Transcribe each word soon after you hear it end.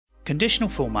Conditional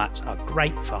formats are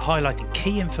great for highlighting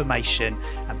key information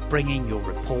and bringing your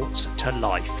reports to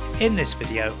life. In this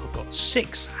video, I've got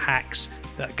 6 hacks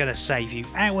that are going to save you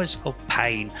hours of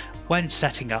pain when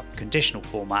setting up conditional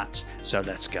formats, so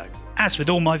let's go. As with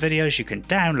all my videos, you can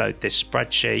download this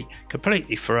spreadsheet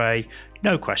completely free,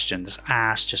 no questions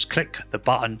asked, just click the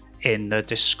button in the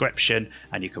description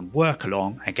and you can work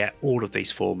along and get all of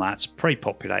these formats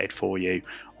pre-populated for you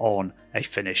on a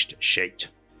finished sheet.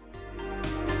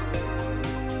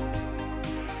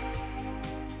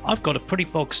 I've got a pretty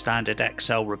bog standard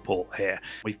Excel report here.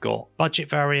 We've got budget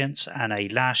variance and a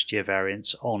last year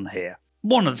variance on here.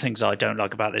 One of the things I don't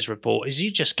like about this report is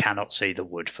you just cannot see the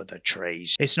wood for the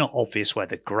trees. It's not obvious where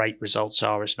the great results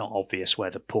are. It's not obvious where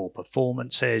the poor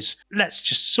performance is. Let's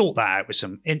just sort that out with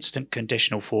some instant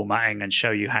conditional formatting and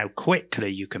show you how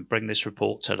quickly you can bring this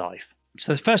report to life.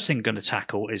 So the first thing I'm going to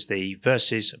tackle is the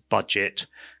versus budget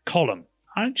column.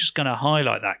 I'm just going to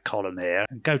highlight that column here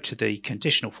and go to the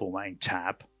conditional formatting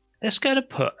tab. Let's go to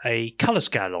put a color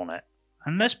scale on it.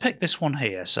 And let's pick this one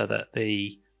here so that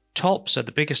the top, so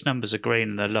the biggest numbers are green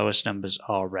and the lowest numbers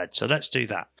are red. So let's do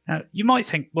that. Now, you might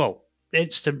think, well,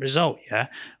 instant result, yeah?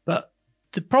 But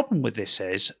the problem with this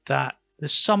is that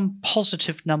there's some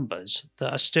positive numbers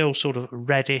that are still sort of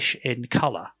reddish in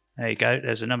color. There you go.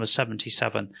 There's a number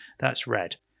 77. That's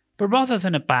red. But rather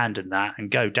than abandon that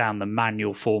and go down the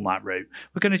manual format route,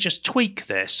 we're going to just tweak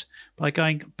this by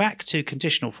going back to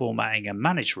conditional formatting and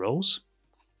manage rules.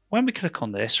 When we click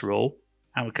on this rule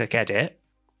and we click edit,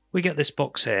 we get this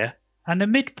box here and the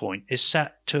midpoint is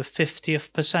set to a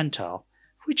 50th percentile.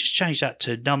 If we just change that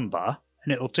to number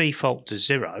and it will default to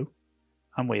 0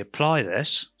 and we apply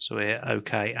this, so we hit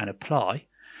OK and apply,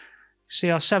 see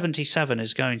our 77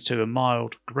 is going to a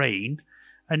mild green.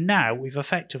 And now we've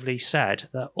effectively said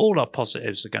that all our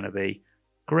positives are going to be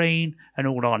green and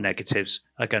all our negatives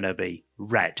are going to be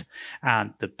red.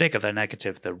 And the bigger the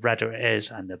negative, the redder it is,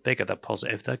 and the bigger the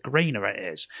positive, the greener it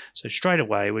is. So straight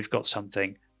away, we've got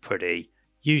something pretty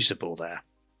usable there.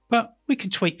 But we can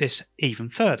tweak this even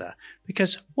further,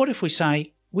 because what if we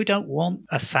say we don't want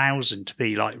 1,000 to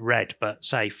be like red, but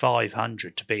say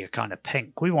 500 to be a kind of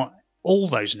pink? We want all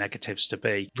those negatives to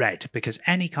be red, because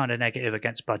any kind of negative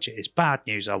against budget is bad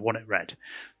news. I want it red.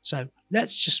 So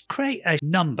let's just create a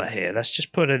number here. Let's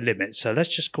just put a limit. So let's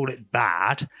just call it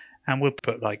bad. And we'll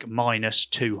put like minus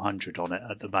 200 on it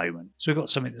at the moment. So we've got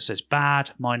something that says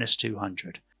bad minus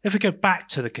 200. If we go back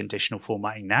to the conditional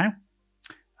formatting now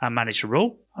and manage the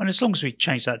rule, and as long as we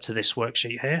change that to this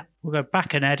worksheet here, we'll go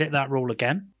back and edit that rule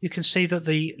again. You can see that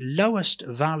the lowest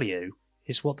value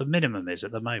is what the minimum is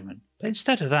at the moment. But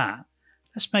instead of that,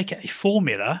 let's make it a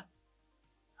formula,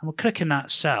 and we'll click in that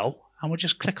cell, and we'll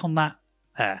just click on that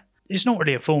there. It's not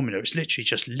really a formula, it's literally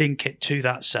just link it to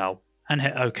that cell and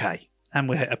hit OK. And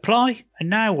we'll hit apply, and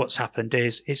now what's happened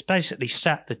is it's basically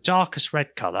set the darkest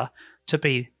red colour to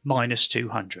be minus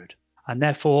 200. And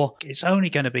therefore, it's only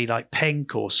going to be like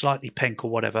pink or slightly pink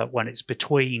or whatever when it's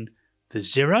between the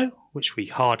 0, which we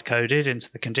hard-coded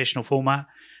into the conditional format,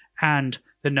 and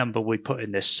the number we put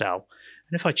in this cell.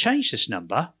 And if I change this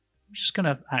number, I'm just going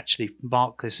to actually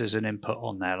mark this as an input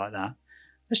on there like that.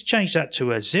 Let's change that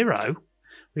to a 0.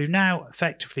 We've now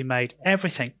effectively made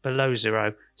everything below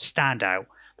 0 stand out,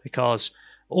 because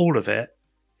all of it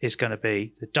is going to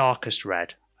be the darkest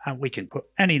red. And we can put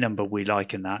any number we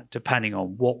like in that, depending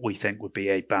on what we think would be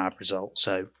a bad result.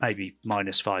 So maybe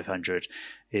minus 500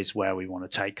 is where we want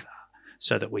to take that,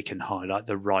 so that we can highlight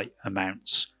the right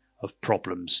amounts of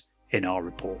problems in our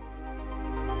report.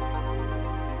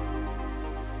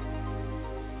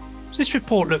 So this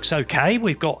report looks okay.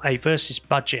 We've got a versus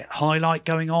budget highlight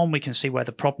going on. We can see where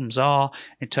the problems are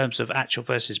in terms of actual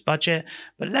versus budget.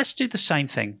 But let's do the same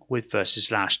thing with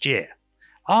versus last year.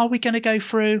 Are we going to go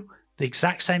through the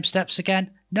exact same steps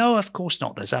again? No, of course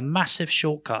not. There's a massive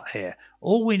shortcut here.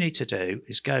 All we need to do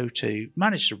is go to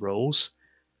manage the rules,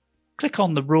 click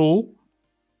on the rule,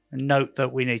 and note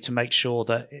that we need to make sure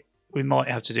that we might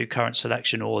have to do current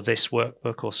selection or this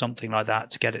workbook or something like that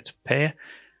to get it to appear.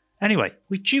 Anyway,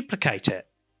 we duplicate it,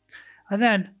 and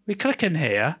then we click in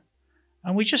here,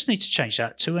 and we just need to change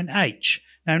that to an H.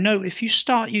 Now note, if you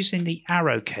start using the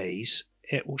arrow keys,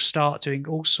 it will start doing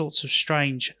all sorts of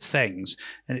strange things,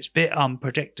 and it's a bit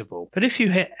unpredictable. But if you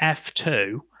hit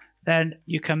F2, then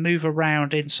you can move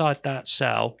around inside that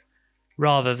cell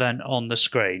rather than on the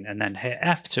screen, and then hit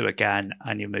F2 again,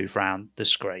 and you move around the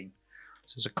screen.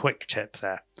 So there's a quick tip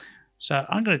there. So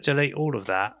I'm going to delete all of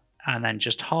that, and then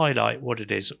just highlight what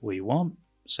it is we want.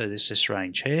 So there's this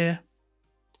range here,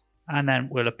 and then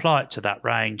we'll apply it to that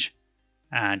range,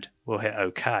 and we'll hit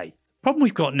OK. The problem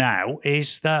we've got now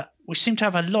is that we seem to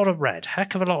have a lot of red,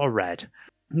 heck of a lot of red.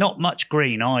 Not much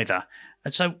green either.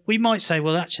 And so we might say,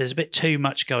 well, actually, there's a bit too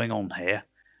much going on here.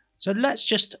 So let's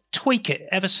just tweak it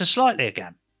ever so slightly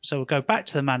again. So we'll go back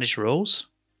to the manage rules.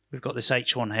 We've got this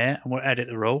H1 here, and we'll edit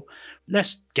the rule.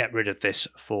 Let's get rid of this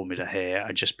formula here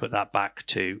and just put that back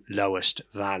to lowest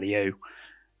value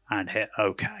and hit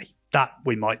OK. That,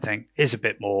 we might think, is a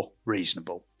bit more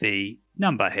reasonable. The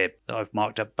number here that I've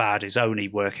marked up bad is only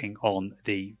working on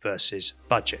the versus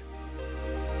budget.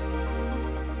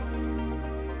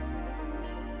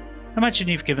 Imagine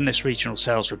you've given this regional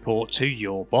sales report to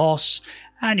your boss,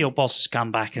 and your boss has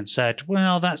come back and said,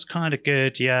 well, that's kind of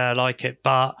good, yeah, I like it,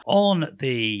 but on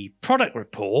the product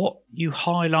report, you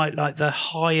highlight like the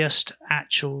highest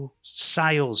actual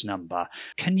sales number.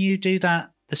 Can you do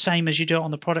that the same as you do it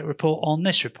on the product report on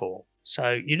this report?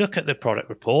 So you look at the product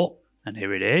report, and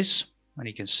here it is, and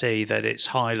you can see that it's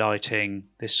highlighting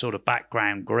this sort of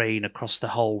background green across the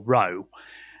whole row.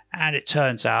 And it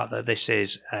turns out that this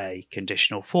is a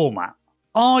conditional format.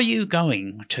 Are you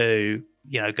going to,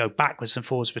 go backwards and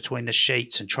forwards between the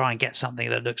sheets and try and get something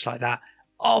that looks like that?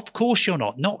 Of course you're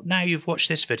not. Not now you've watched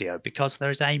this video, because there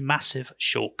is a massive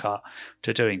shortcut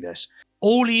to doing this.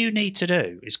 All you need to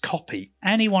do is copy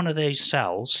any one of these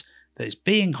cells that is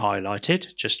being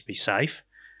highlighted, just to be safe.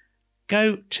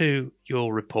 Go to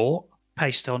your report,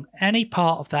 paste on any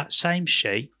part of that same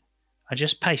sheet, and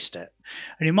just paste it.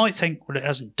 And you might think, well, it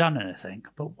hasn't done anything.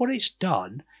 But what it's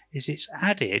done is it's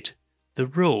added the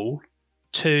rule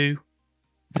to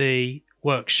the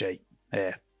worksheet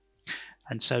here.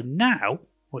 And so now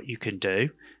what you can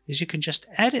do is you can just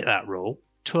edit that rule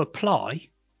to apply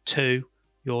to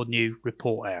your new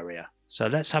report area. So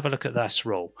let's have a look at this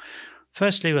rule.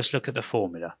 Firstly, let's look at the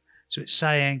formula. So it's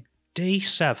saying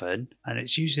D7, and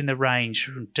it's using the range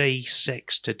from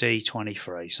D6 to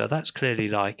D23. So that's clearly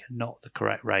like not the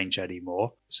correct range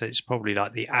anymore. So it's probably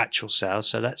like the actual cell.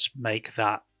 So let's make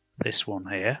that this one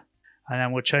here. And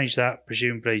then we'll change that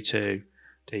presumably to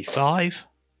D5.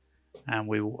 And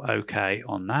we will OK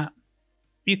on that.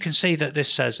 You can see that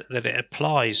this says that it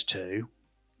applies to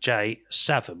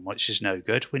J7, which is no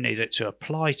good. We need it to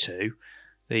apply to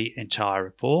the entire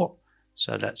report.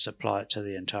 So let's apply it to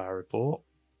the entire report.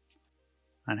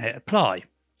 And hit apply.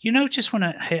 You notice when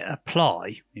I hit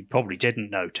apply, you probably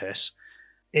didn't notice,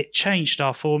 it changed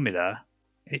our formula.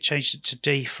 It changed it to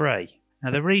D3. Now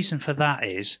the reason for that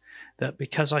is that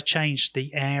because I changed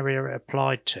the area it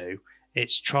applied to,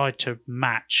 it's tried to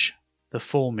match the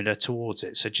formula towards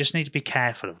it. So just need to be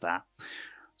careful of that.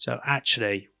 So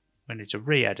actually we need to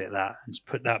re-edit that and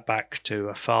put that back to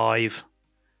a 5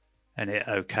 and hit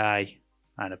OK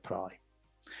and apply.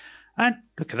 And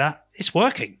look at that, it's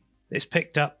working. It's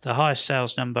picked up the highest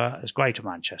sales number as Greater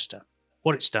Manchester.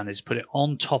 What it's done is put it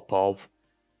on top of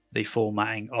the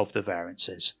formatting of the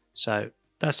variances. So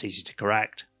that's easy to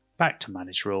correct. Back to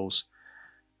manage rules.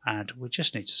 And we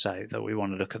just need to say that we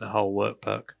want to look at the whole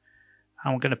workbook.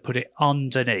 And we're going to put it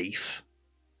underneath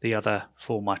the other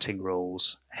formatting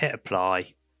rules. Hit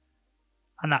apply.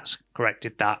 And that's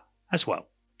corrected that as well.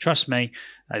 Trust me,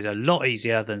 that is a lot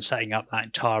easier than setting up that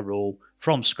entire rule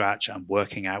from scratch and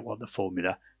working out what the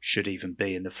formula should even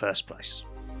be in the first place.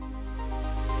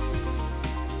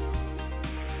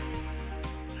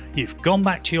 You've gone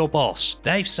back to your boss.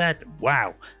 They've said,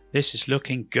 wow, this is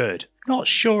looking good. Not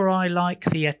sure I like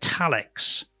the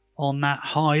italics on that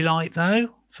highlight though,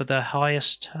 for the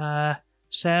highest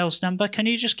sales number. Can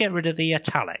you just get rid of the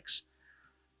italics?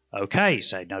 Okay, you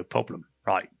say, no problem.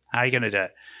 Right, how are you going to do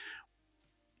it?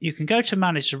 You can go to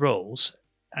manage the rules,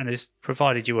 and if,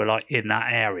 provided you were like in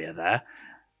that area there,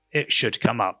 it should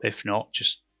come up. If not,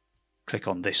 just click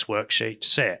on this worksheet to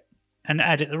see it and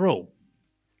edit the rule.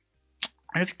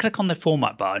 And if you click on the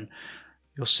format button,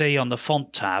 you'll see on the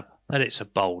font tab that it's a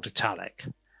bold italic.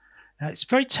 Now it's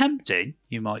very tempting,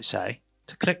 you might say,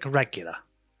 to click regular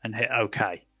and hit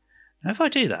OK. Now if I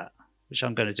do that, which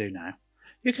I'm going to do now,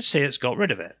 you can see it's got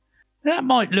rid of it. That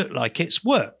might look like it's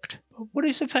worked, but what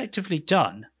it's effectively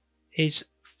done is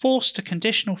forced a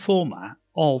conditional format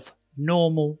of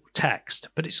normal text,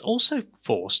 but it's also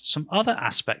forced some other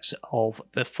aspects of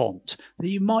the font that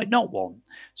you might not want.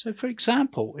 So for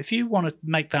example, if you want to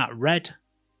make that red,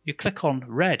 you click on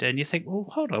red and you think, well,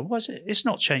 hold on, what's it? It's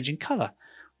not changing color.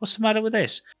 What's the matter with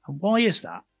this? And why is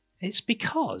that? It's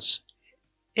because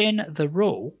in the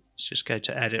rule, let's just go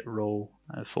to edit rule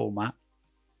format.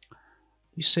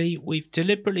 You see, we've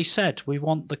deliberately said we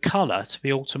want the color to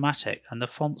be automatic and the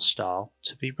font style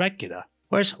to be regular.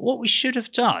 Whereas what we should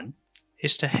have done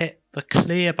is to hit the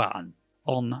clear button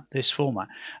on this format.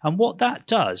 And what that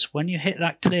does, when you hit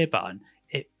that clear button,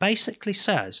 it basically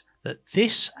says that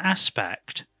this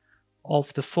aspect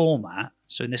of the format,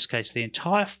 so in this case the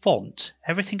entire font,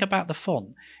 everything about the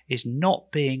font is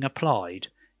not being applied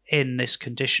in this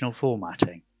conditional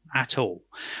formatting at all.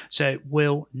 So it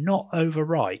will not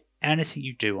overwrite anything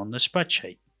you do on the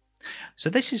spreadsheet. So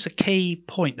this is a key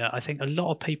point that I think a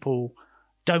lot of people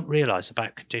don't realize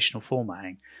about conditional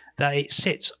formatting, that it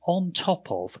sits on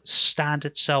top of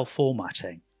standard cell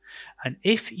formatting. And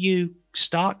if you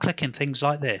start clicking things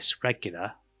like this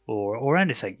regular, or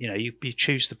anything, you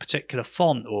choose the particular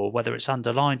font or whether it's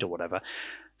underlined or whatever,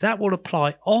 that will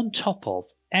apply on top of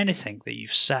anything that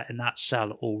you've set in that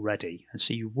cell already. And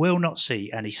so you will not see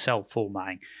any cell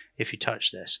formatting if you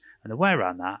touch this. And the way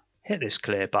around that, hit this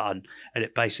clear button and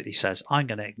it basically says I'm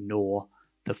going to ignore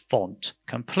the font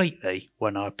completely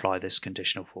when I apply this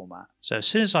conditional format. So as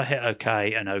soon as I hit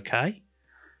OK and apply,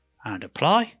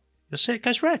 you'll see it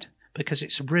goes red because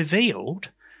it's revealed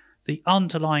the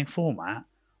underlying format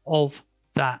of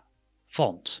that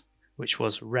font, which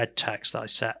was red text that I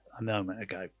set a moment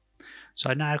ago. So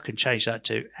I now can change that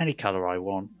to any color I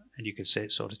want, and you can see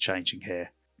it sort of changing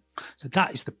here. So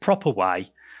that is the proper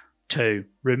way to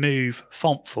remove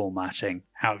font formatting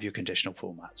out of your conditional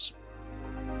formats.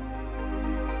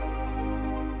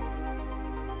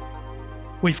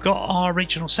 We've got our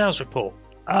regional sales report.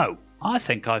 Oh, I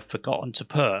think I've forgotten to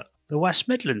put the West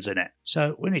Midlands in it.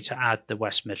 So we need to add the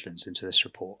West Midlands into this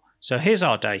report. So here's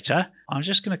our data. I'm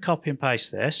just going to copy and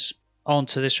paste this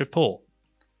onto this report.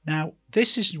 Now,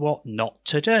 this is what not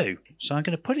to do. So I'm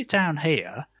going to put it down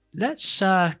here. Let's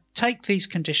take these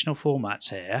conditional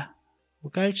formats here. We'll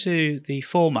go to the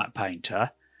format painter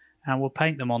and we'll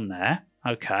paint them on there.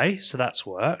 Okay, so that's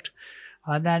worked.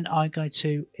 And then I'm going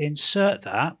to insert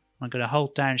that. I'm going to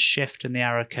hold down Shift and the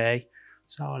arrow key.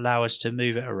 So that'll allow us to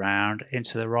move it around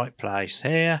into the right place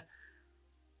here.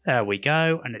 There we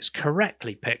go. And it's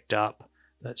correctly picked up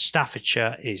that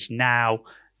Staffordshire is now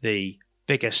the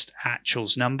biggest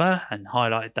actuals number and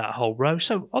highlighted that whole row.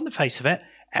 So on the face of it,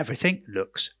 everything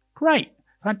looks great.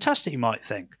 Fantastic, you might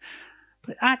think.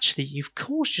 But actually, you've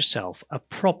caused yourself a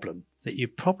problem that you're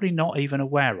probably not even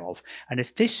aware of. And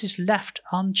if this is left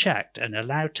unchecked and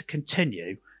allowed to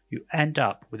continue, you end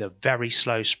up with a very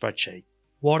slow spreadsheet.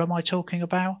 What am I talking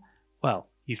about? Well,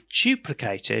 you've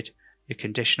duplicated your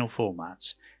conditional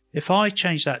formats. If I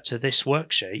change that to this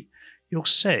worksheet, you'll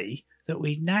see that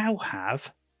we now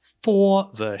have 4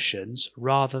 versions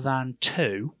rather than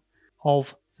 2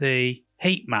 of the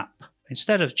heat map.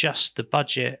 Instead of just the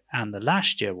budget and the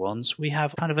last year ones, we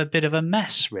have kind of a bit of a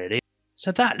mess, really.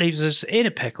 So that leaves us in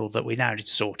a pickle that we now need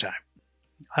to sort out.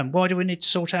 And why do we need to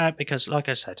sort it out? Because, like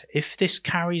I said, if this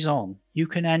carries on, you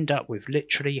can end up with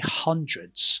literally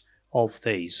hundreds of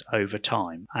these over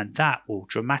time, and that will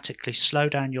dramatically slow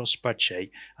down your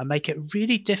spreadsheet and make it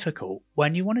really difficult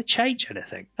when you want to change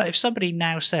anything. But if somebody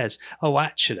now says, oh,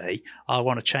 actually, I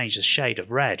want to change the shade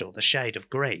of red or the shade of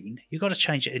green, you've got to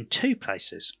change it in 2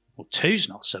 places. Well, 2's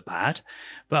not so bad,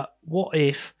 but what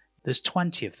if there's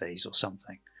 20 of these or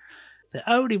something? The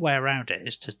only way around it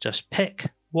is to just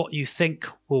pick what you think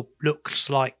will looks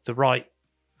like the right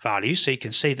value. So you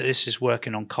can see that this is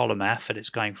working on column F and it's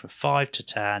going from 5 to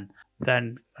 10,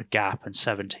 then a gap and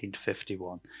 17 to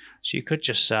 51. So you could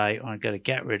just say, I'm going to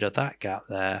get rid of that gap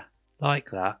there,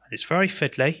 like that. It's very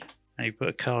fiddly, and you put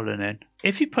a colon in.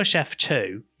 If you push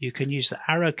F2, you can use the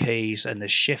arrow keys and the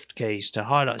shift keys to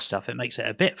highlight stuff. It makes it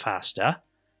a bit faster.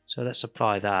 So let's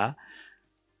apply that.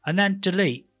 And then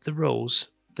delete the rules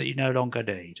that you no longer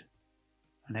need.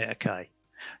 And hit OK.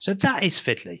 So that is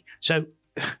fiddly. So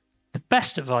the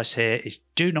best advice here is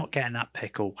do not get in that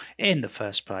pickle in the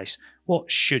first place. What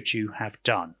should you have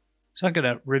done? So I'm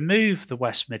going to remove the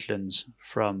West Midlands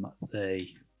from the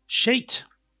sheet.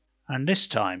 And this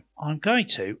time I'm going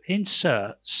to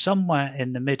insert somewhere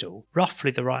in the middle,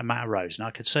 roughly the right amount of rows. Now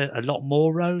I could say a lot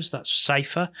more rows, that's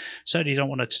safer. Certainly you don't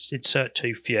want to insert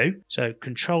too few. So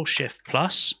Control Shift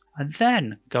plus, and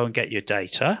then go and get your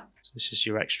data. So this is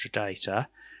your extra data,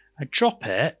 and drop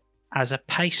it as a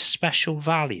paste special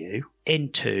value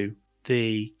into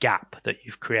the gap that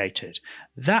you've created.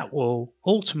 That will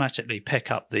automatically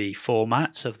pick up the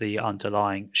formats of the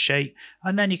underlying sheet,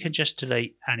 and then you can just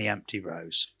delete any empty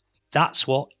rows. That's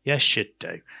what you should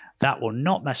do. That will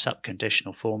not mess up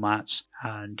conditional formats,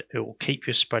 and it will keep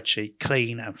your spreadsheet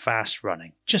clean and fast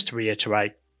running. Just to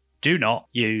reiterate, do not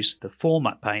use the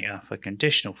format painter for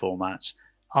conditional formats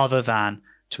other than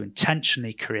to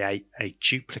intentionally create a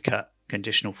duplicate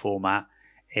conditional format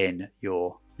in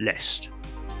your list.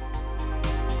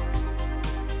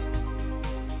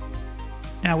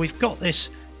 Now we've got this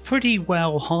pretty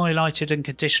well highlighted and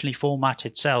conditionally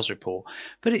formatted sales report,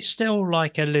 but it's still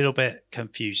like a little bit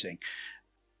confusing.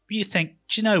 you think,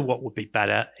 do you know what would be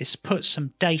better is put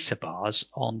some data bars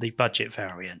on the budget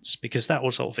variance, because that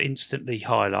will sort of instantly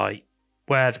highlight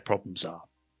where the problems are.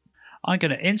 I'm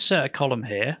going to insert a column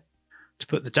here to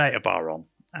put the data bar on.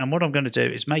 And what I'm going to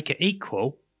do is make it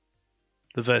equal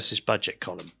the versus budget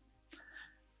column.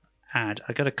 And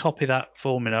I'm going to copy that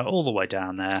formula all the way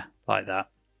down there like that.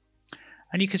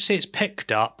 And you can see it's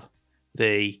picked up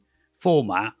the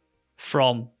format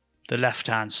from the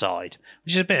left-hand side,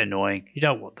 which is a bit annoying. You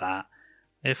don't want that.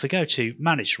 If we go to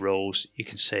Manage Rules, you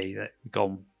can see that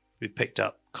we've picked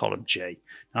up column G.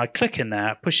 Now I click in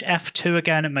there, push F2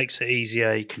 again, it makes it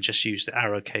easier. You can just use the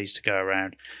arrow keys to go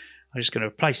around. I'm just going to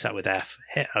replace that with F,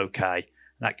 hit OK, and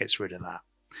that gets rid of that.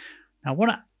 Now I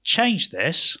want to change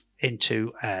this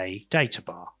into a data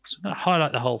bar. So I'm going to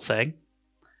highlight the whole thing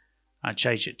and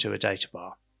change it to a data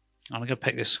bar. I'm going to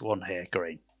pick this one here,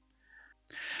 green.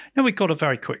 Now we've got a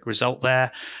very quick result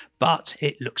there, but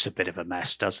it looks a bit of a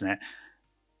mess, doesn't it?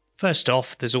 First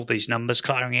off, there's all these numbers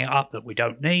cluttering it up that we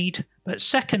don't need. But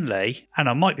secondly, and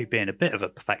I might be being a bit of a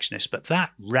perfectionist, but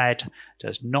that red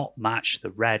does not match the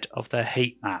red of the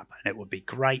heat map, and it would be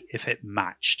great if it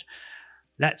matched.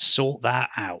 Let's sort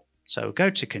that out. So go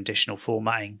to Conditional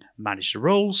Formatting, Manage the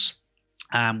Rules,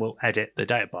 and we'll edit the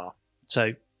data bar.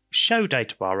 So show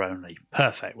data bar only.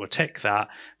 Perfect. We'll tick that.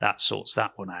 That sorts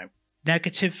that one out.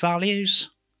 Negative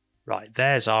values. Right,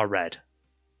 there's our red.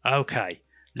 Okay,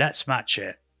 let's match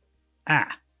it.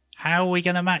 How are we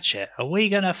going to match it? Are we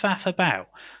going to faff about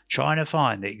trying to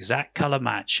find the exact colour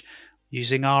match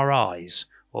using our eyes,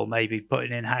 or maybe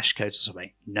putting in hash codes or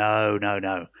something?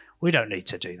 No. We don't need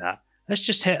to do that. Let's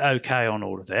just hit OK on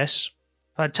all of this.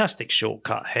 Fantastic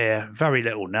shortcut here, very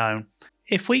little known.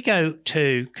 If we go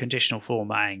to Conditional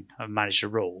Formatting and Manage the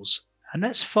Rules, and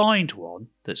let's find one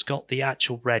that's got the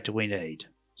actual red we need.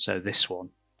 So this one,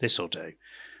 this will do.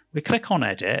 We click on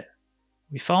Edit,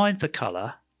 we find the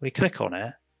colour, we click on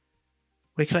it,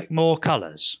 we click More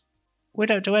Colours. We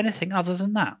don't do anything other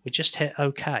than that. We just hit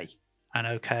OK and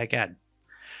OK again.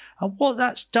 And what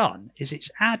that's done is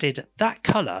it's added that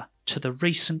colour to the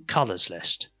recent colours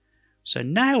list. So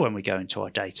now when we go into our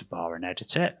data bar and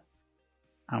edit it,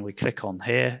 and we click on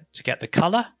here to get the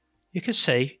colour, you can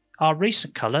see our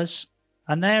recent colours,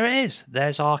 and there it is.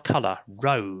 There's our colour,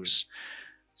 rose.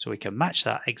 So we can match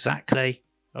that exactly,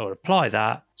 or apply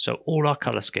that, so all our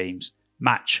colour schemes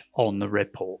match on the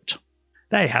report.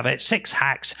 There you have it, 6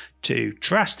 hacks to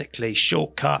drastically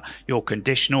shortcut your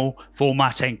conditional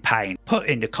formatting pain. Put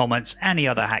in the comments any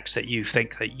other hacks that you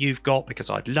think that you've got, because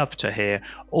I'd love to hear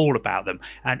all about them.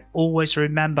 And always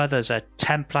remember, there's a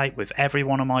template with every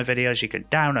one of my videos. You can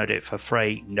download it for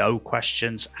free, no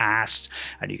questions asked,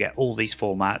 and you get all these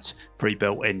formats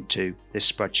pre-built into this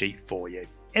spreadsheet for you.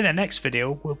 In the next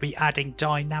video, we'll be adding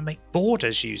dynamic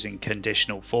borders using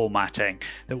conditional formatting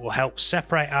that will help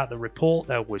separate out the report.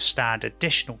 They'll withstand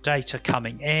additional data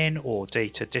coming in or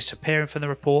data disappearing from the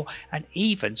report, and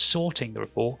even sorting the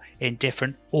report in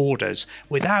different orders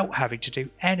without having to do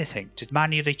anything to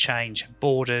manually change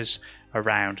borders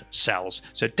around cells.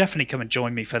 So definitely come and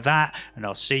join me for that, and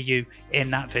I'll see you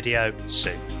in that video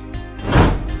soon.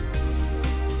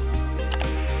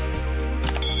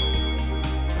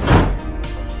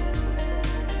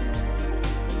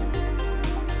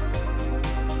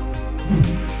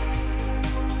 Mm-hmm.